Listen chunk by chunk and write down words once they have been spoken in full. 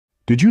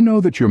Did you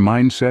know that your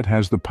mindset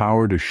has the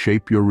power to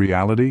shape your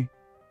reality?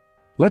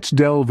 Let's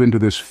delve into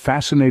this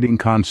fascinating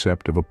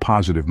concept of a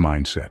positive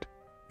mindset.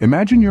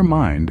 Imagine your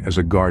mind as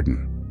a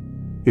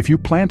garden. If you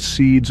plant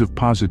seeds of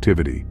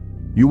positivity,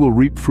 you will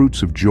reap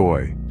fruits of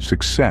joy,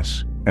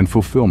 success, and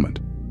fulfillment.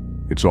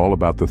 It's all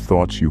about the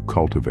thoughts you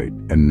cultivate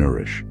and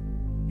nourish.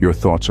 Your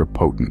thoughts are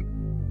potent.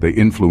 They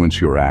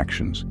influence your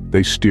actions,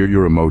 they steer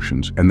your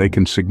emotions, and they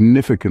can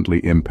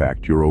significantly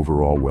impact your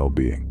overall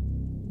well-being.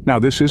 Now,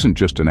 this isn't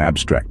just an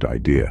abstract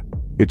idea.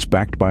 It's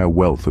backed by a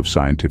wealth of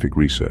scientific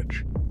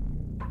research.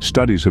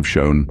 Studies have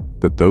shown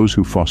that those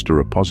who foster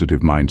a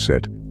positive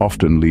mindset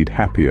often lead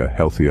happier,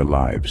 healthier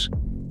lives.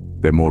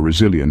 They're more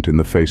resilient in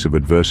the face of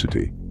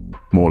adversity,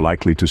 more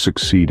likely to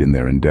succeed in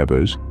their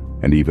endeavors,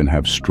 and even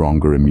have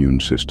stronger immune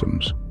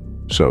systems.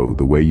 So,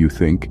 the way you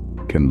think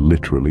can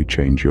literally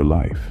change your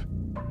life.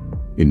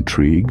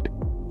 Intrigued?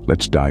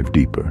 Let's dive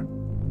deeper.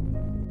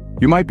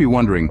 You might be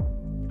wondering,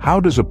 how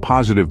does a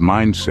positive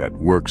mindset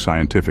work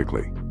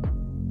scientifically?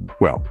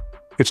 Well,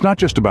 it's not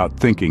just about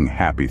thinking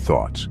happy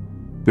thoughts.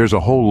 There's a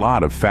whole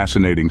lot of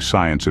fascinating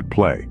science at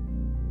play.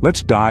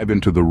 Let's dive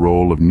into the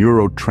role of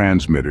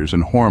neurotransmitters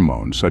and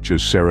hormones such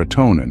as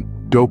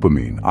serotonin,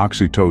 dopamine,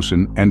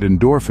 oxytocin, and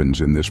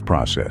endorphins in this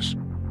process.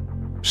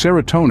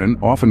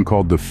 Serotonin, often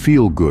called the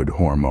feel-good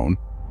hormone,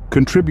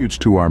 contributes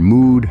to our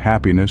mood,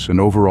 happiness, and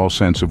overall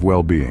sense of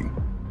well-being.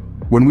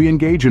 When we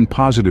engage in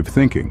positive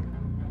thinking,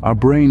 our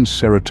brain's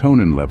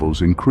serotonin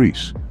levels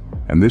increase,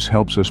 and this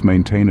helps us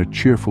maintain a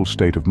cheerful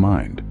state of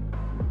mind.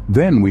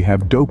 Then we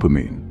have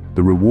dopamine,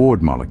 the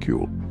reward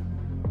molecule.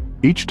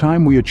 Each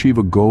time we achieve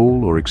a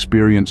goal or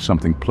experience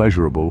something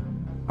pleasurable,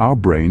 our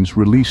brains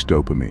release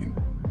dopamine.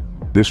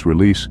 This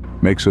release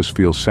makes us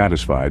feel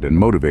satisfied and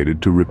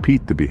motivated to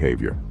repeat the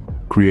behavior,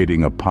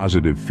 creating a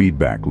positive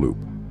feedback loop.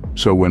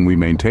 So when we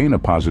maintain a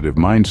positive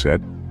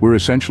mindset, we're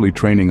essentially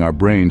training our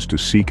brains to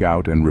seek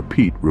out and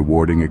repeat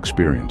rewarding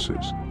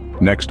experiences.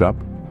 Next up,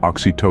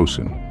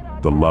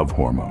 oxytocin, the love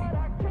hormone.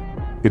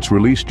 It's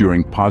released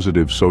during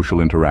positive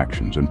social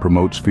interactions and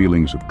promotes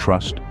feelings of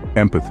trust,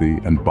 empathy,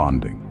 and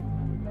bonding.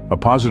 A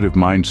positive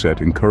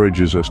mindset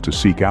encourages us to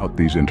seek out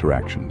these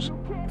interactions,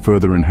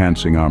 further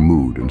enhancing our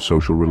mood and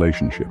social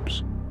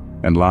relationships.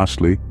 And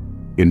lastly,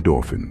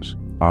 endorphins,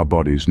 our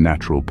body's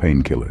natural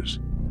painkillers.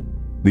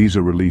 These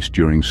are released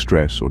during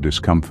stress or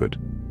discomfort,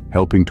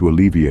 helping to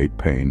alleviate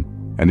pain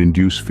and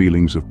induce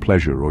feelings of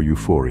pleasure or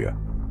euphoria.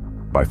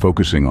 By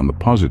focusing on the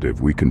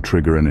positive, we can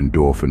trigger an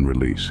endorphin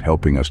release,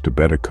 helping us to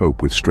better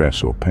cope with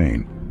stress or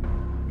pain.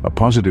 A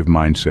positive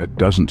mindset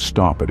doesn't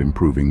stop at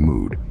improving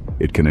mood.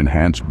 It can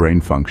enhance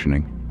brain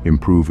functioning,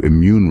 improve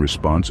immune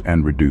response,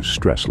 and reduce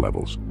stress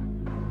levels.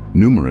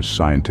 Numerous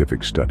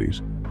scientific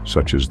studies,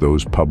 such as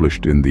those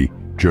published in the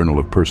Journal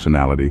of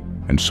Personality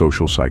and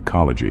Social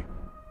Psychology,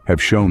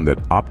 have shown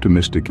that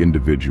optimistic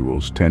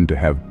individuals tend to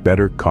have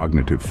better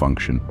cognitive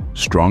function,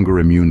 stronger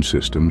immune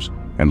systems,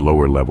 and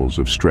lower levels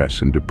of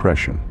stress and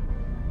depression.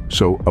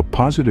 So a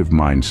positive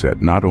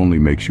mindset not only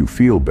makes you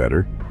feel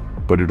better,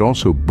 but it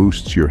also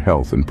boosts your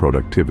health and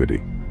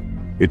productivity.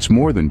 It's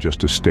more than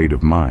just a state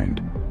of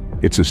mind.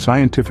 It's a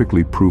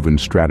scientifically proven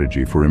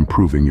strategy for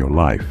improving your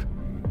life.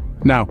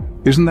 Now,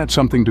 isn't that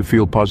something to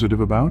feel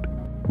positive about?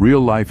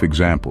 Real-life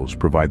examples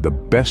provide the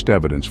best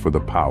evidence for the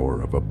power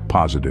of a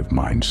positive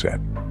mindset.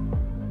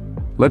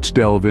 Let's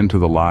delve into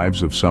the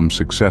lives of some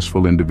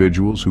successful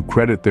individuals who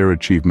credit their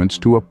achievements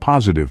to a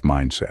positive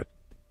mindset.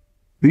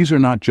 These are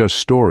not just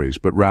stories,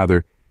 but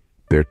rather,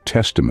 they're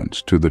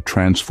testaments to the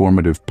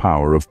transformative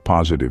power of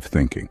positive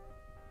thinking.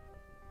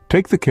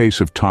 Take the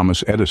case of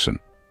Thomas Edison,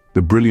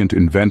 the brilliant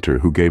inventor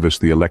who gave us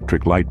the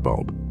electric light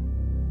bulb.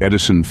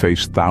 Edison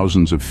faced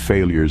thousands of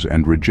failures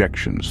and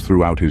rejections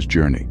throughout his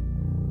journey.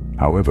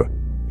 However,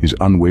 his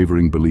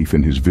unwavering belief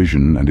in his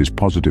vision and his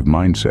positive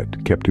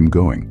mindset kept him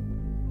going.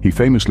 He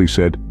famously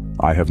said,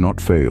 "I have not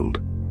failed.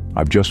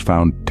 I've just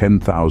found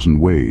 10,000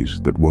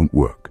 ways that won't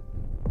work."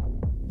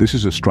 This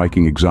is a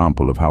striking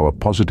example of how a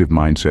positive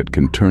mindset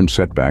can turn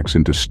setbacks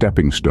into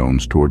stepping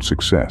stones toward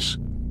success.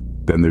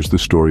 Then there's the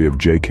story of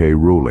J.K.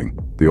 Rowling,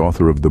 the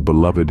author of the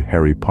beloved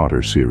Harry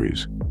Potter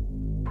series.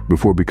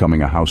 Before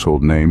becoming a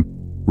household name,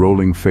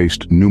 Rowling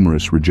faced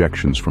numerous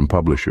rejections from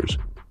publishers,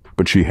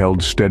 but she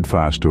held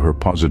steadfast to her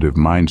positive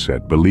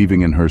mindset,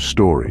 believing in her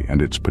story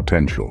and its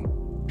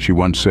potential. She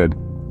once said,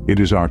 "It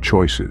is our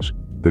choices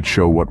that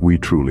show what we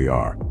truly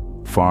are,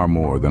 far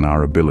more than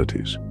our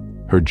abilities."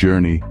 Her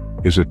journey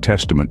is a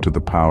testament to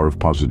the power of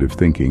positive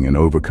thinking in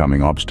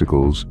overcoming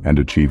obstacles and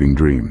achieving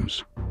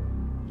dreams.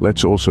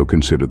 Let's also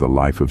consider the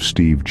life of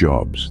Steve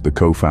Jobs, the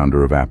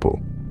co-founder of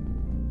Apple.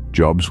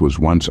 Jobs was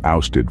once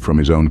ousted from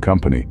his own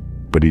company,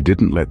 but he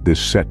didn't let this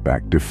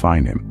setback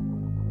define him.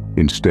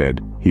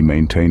 Instead, he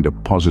maintained a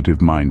positive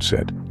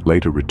mindset,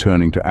 later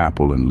returning to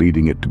Apple and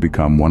leading it to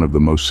become one of the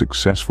most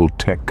successful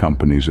tech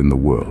companies in the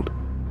world.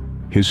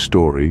 His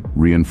story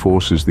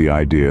reinforces the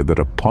idea that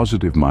a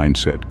positive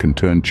mindset can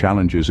turn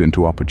challenges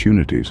into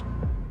opportunities.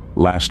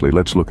 Lastly,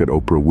 let's look at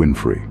Oprah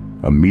Winfrey,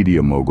 a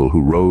media mogul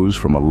who rose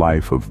from a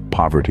life of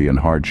poverty and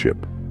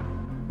hardship.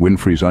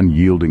 Winfrey's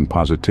unyielding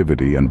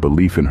positivity and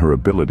belief in her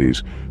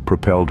abilities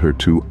propelled her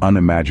to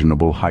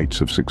unimaginable heights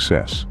of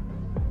success.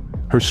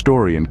 Her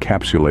story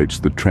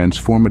encapsulates the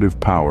transformative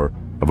power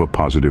of a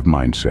positive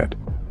mindset.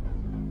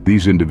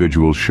 These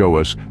individuals show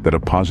us that a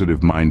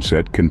positive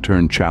mindset can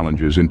turn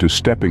challenges into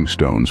stepping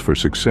stones for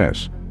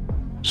success.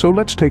 So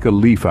let's take a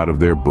leaf out of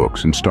their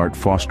books and start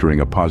fostering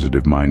a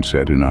positive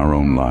mindset in our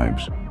own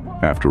lives.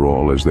 After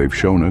all, as they've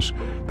shown us,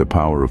 the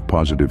power of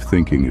positive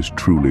thinking is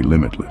truly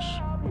limitless.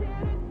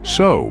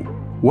 So,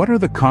 what are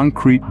the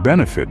concrete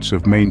benefits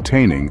of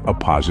maintaining a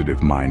positive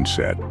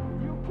mindset?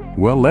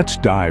 Well, let's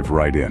dive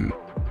right in.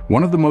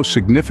 One of the most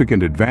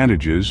significant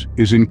advantages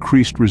is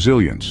increased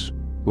resilience.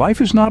 Life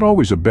is not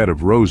always a bed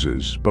of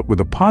roses, but with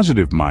a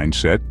positive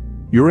mindset,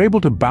 you're able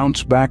to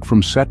bounce back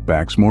from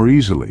setbacks more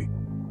easily,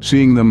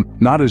 seeing them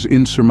not as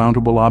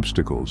insurmountable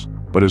obstacles,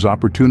 but as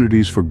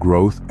opportunities for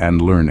growth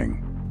and learning.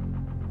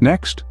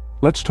 Next,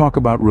 let's talk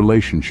about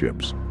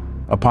relationships.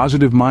 A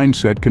positive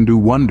mindset can do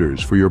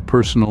wonders for your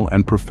personal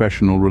and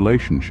professional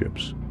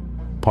relationships.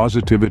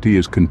 Positivity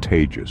is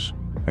contagious,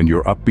 and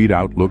your upbeat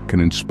outlook can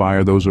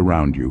inspire those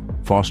around you,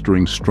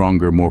 fostering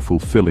stronger, more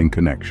fulfilling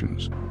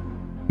connections.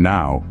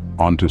 Now,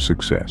 on to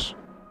success.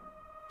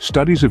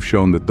 Studies have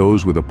shown that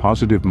those with a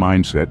positive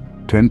mindset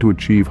tend to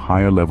achieve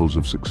higher levels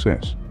of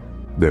success.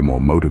 They're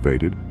more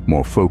motivated,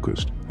 more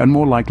focused, and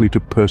more likely to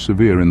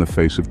persevere in the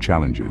face of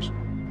challenges.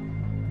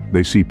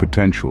 They see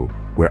potential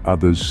where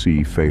others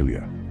see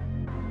failure.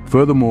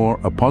 Furthermore,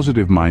 a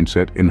positive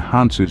mindset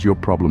enhances your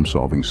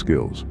problem-solving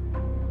skills.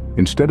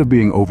 Instead of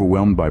being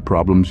overwhelmed by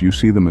problems, you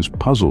see them as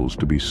puzzles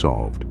to be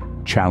solved,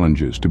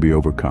 challenges to be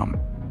overcome.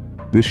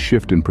 This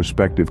shift in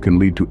perspective can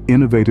lead to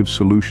innovative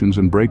solutions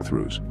and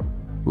breakthroughs.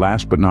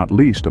 Last but not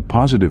least, a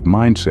positive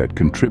mindset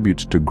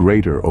contributes to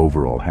greater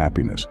overall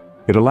happiness.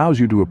 It allows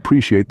you to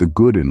appreciate the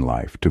good in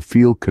life, to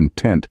feel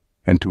content,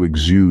 and to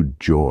exude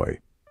joy.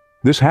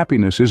 This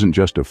happiness isn't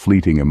just a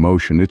fleeting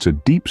emotion, it's a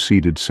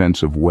deep-seated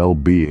sense of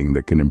well-being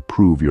that can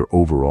improve your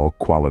overall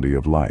quality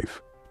of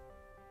life.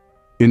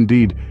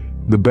 Indeed,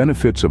 the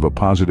benefits of a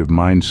positive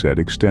mindset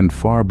extend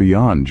far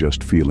beyond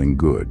just feeling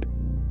good.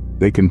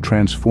 They can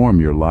transform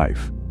your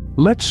life.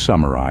 Let's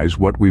summarize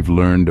what we've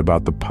learned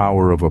about the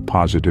power of a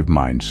positive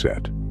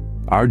mindset.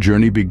 Our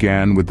journey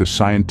began with the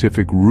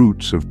scientific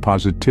roots of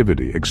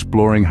positivity,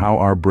 exploring how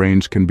our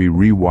brains can be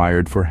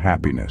rewired for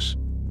happiness.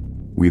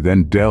 We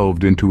then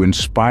delved into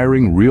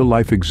inspiring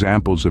real-life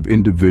examples of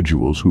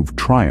individuals who've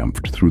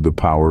triumphed through the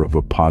power of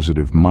a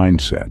positive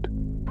mindset.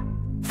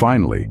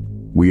 Finally,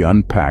 we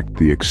unpacked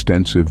the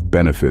extensive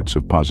benefits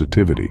of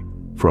positivity,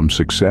 from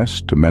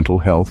success to mental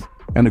health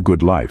and a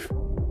good life.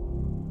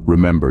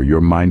 Remember,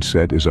 your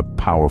mindset is a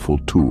powerful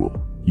tool.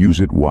 Use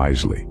it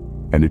wisely,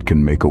 and it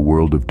can make a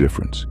world of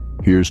difference.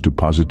 Here's to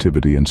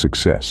positivity and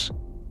success.